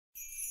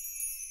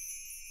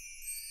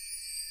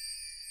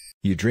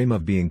You dream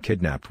of being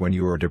kidnapped when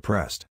you are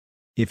depressed.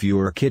 If you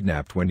are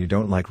kidnapped when you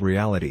don't like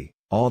reality,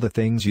 all the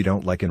things you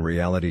don't like in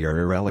reality are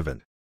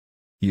irrelevant.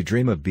 You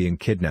dream of being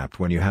kidnapped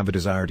when you have a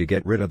desire to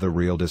get rid of the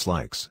real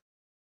dislikes.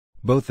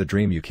 Both the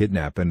dream you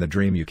kidnap and the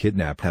dream you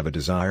kidnap have a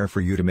desire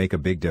for you to make a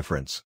big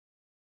difference.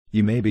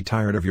 You may be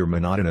tired of your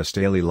monotonous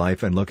daily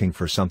life and looking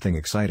for something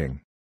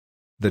exciting.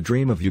 The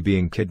dream of you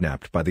being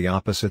kidnapped by the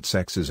opposite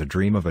sex is a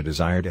dream of a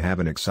desire to have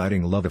an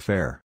exciting love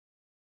affair.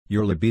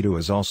 Your libido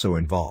is also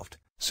involved,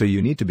 so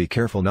you need to be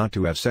careful not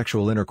to have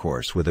sexual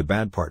intercourse with a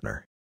bad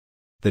partner.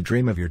 The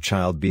dream of your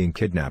child being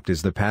kidnapped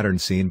is the pattern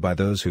seen by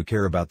those who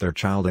care about their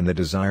child and the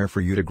desire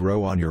for you to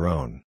grow on your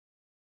own.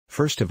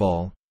 First of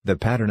all, the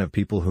pattern of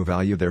people who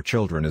value their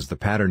children is the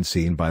pattern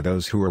seen by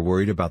those who are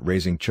worried about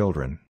raising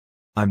children.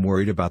 I'm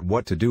worried about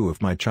what to do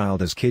if my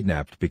child is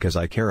kidnapped because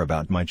I care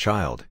about my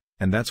child,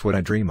 and that's what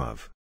I dream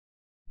of.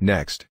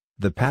 Next,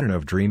 the pattern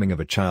of dreaming of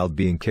a child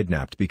being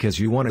kidnapped because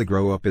you want to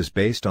grow up is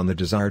based on the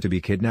desire to be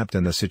kidnapped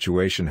and the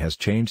situation has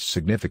changed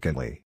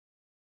significantly.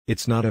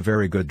 It's not a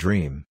very good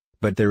dream,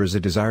 but there is a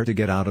desire to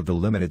get out of the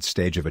limited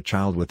stage of a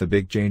child with the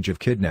big change of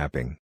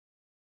kidnapping.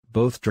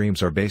 Both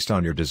dreams are based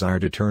on your desire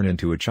to turn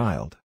into a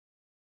child.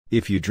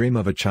 If you dream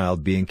of a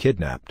child being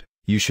kidnapped,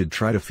 you should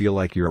try to feel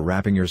like you're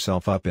wrapping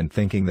yourself up in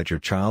thinking that your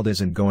child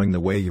isn't going the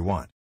way you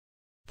want.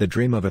 The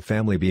dream of a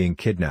family being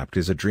kidnapped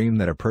is a dream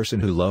that a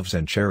person who loves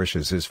and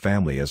cherishes his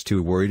family is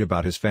too worried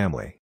about his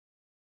family.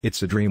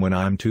 It's a dream when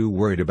I'm too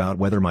worried about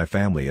whether my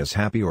family is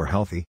happy or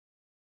healthy.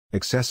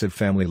 Excessive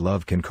family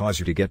love can cause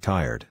you to get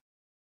tired.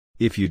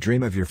 If you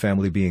dream of your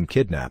family being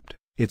kidnapped,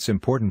 it's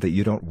important that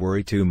you don't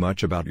worry too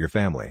much about your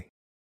family.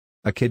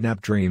 A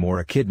kidnapped dream or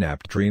a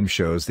kidnapped dream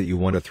shows that you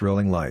want a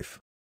thrilling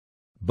life.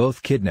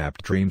 Both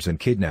kidnapped dreams and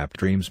kidnapped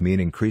dreams mean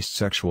increased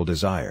sexual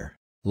desire.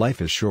 Life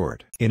is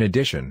short. In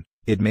addition,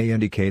 it may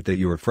indicate that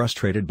you are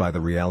frustrated by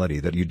the reality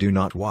that you do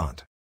not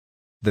want.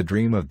 The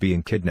dream of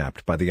being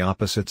kidnapped by the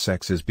opposite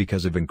sex is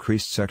because of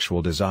increased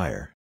sexual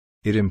desire.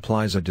 It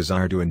implies a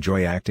desire to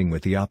enjoy acting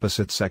with the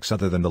opposite sex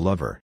other than the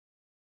lover.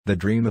 The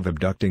dream of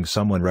abducting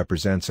someone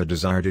represents a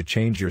desire to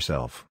change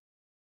yourself.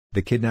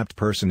 The kidnapped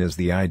person is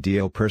the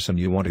ideal person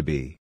you want to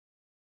be.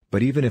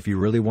 But even if you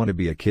really want to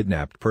be a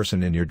kidnapped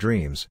person in your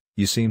dreams,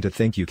 you seem to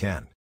think you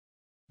can.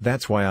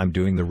 That's why I'm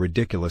doing the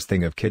ridiculous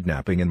thing of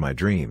kidnapping in my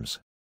dreams.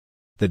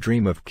 The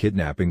dream of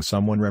kidnapping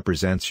someone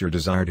represents your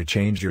desire to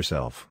change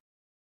yourself.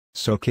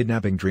 So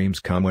kidnapping dreams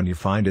come when you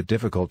find it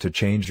difficult to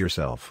change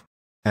yourself.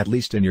 At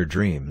least in your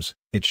dreams,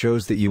 it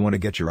shows that you want to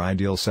get your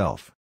ideal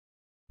self.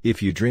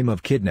 If you dream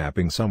of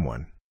kidnapping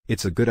someone,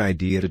 it's a good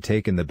idea to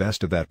take in the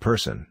best of that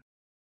person.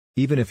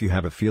 Even if you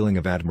have a feeling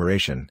of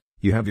admiration,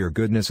 you have your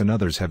goodness and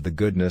others have the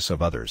goodness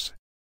of others.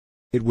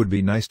 It would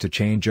be nice to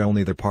change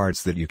only the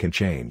parts that you can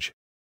change.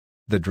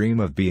 The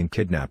dream of being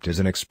kidnapped is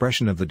an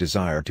expression of the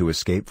desire to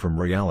escape from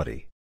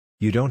reality.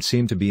 You don't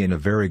seem to be in a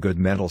very good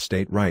mental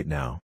state right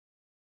now.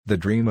 The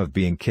dream of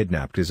being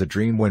kidnapped is a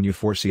dream when you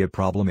foresee a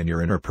problem in your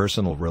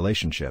interpersonal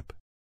relationship.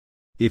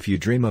 If you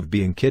dream of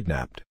being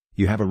kidnapped,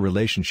 you have a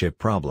relationship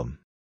problem.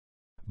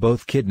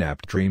 Both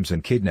kidnapped dreams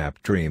and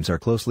kidnapped dreams are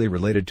closely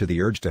related to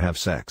the urge to have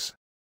sex.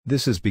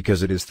 This is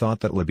because it is thought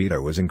that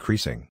libido is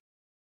increasing.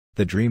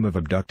 The dream of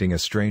abducting a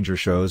stranger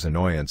shows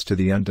annoyance to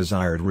the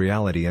undesired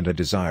reality and a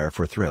desire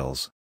for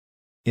thrills.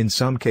 In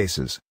some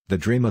cases, the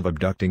dream of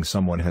abducting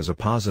someone has a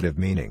positive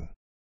meaning.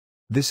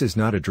 This is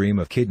not a dream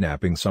of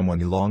kidnapping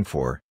someone you long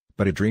for,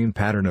 but a dream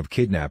pattern of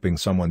kidnapping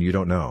someone you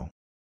don't know.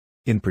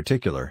 In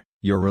particular,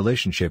 your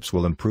relationships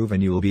will improve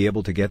and you will be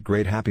able to get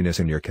great happiness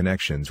in your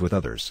connections with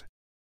others.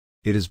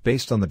 It is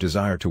based on the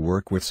desire to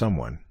work with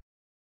someone.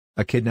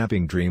 A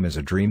kidnapping dream is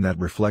a dream that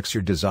reflects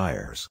your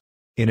desires.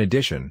 In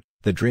addition,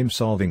 the dream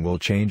solving will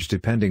change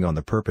depending on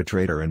the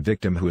perpetrator and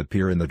victim who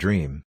appear in the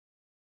dream.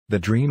 The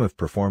dream of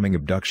performing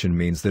abduction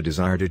means the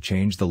desire to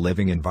change the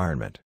living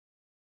environment.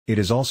 It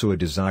is also a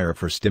desire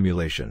for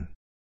stimulation.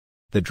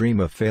 The dream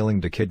of failing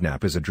to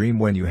kidnap is a dream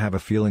when you have a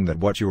feeling that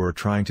what you are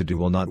trying to do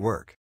will not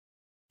work.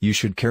 You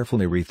should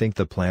carefully rethink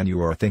the plan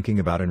you are thinking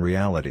about in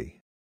reality.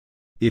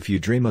 If you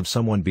dream of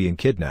someone being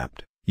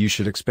kidnapped, you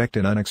should expect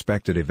an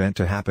unexpected event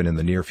to happen in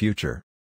the near future.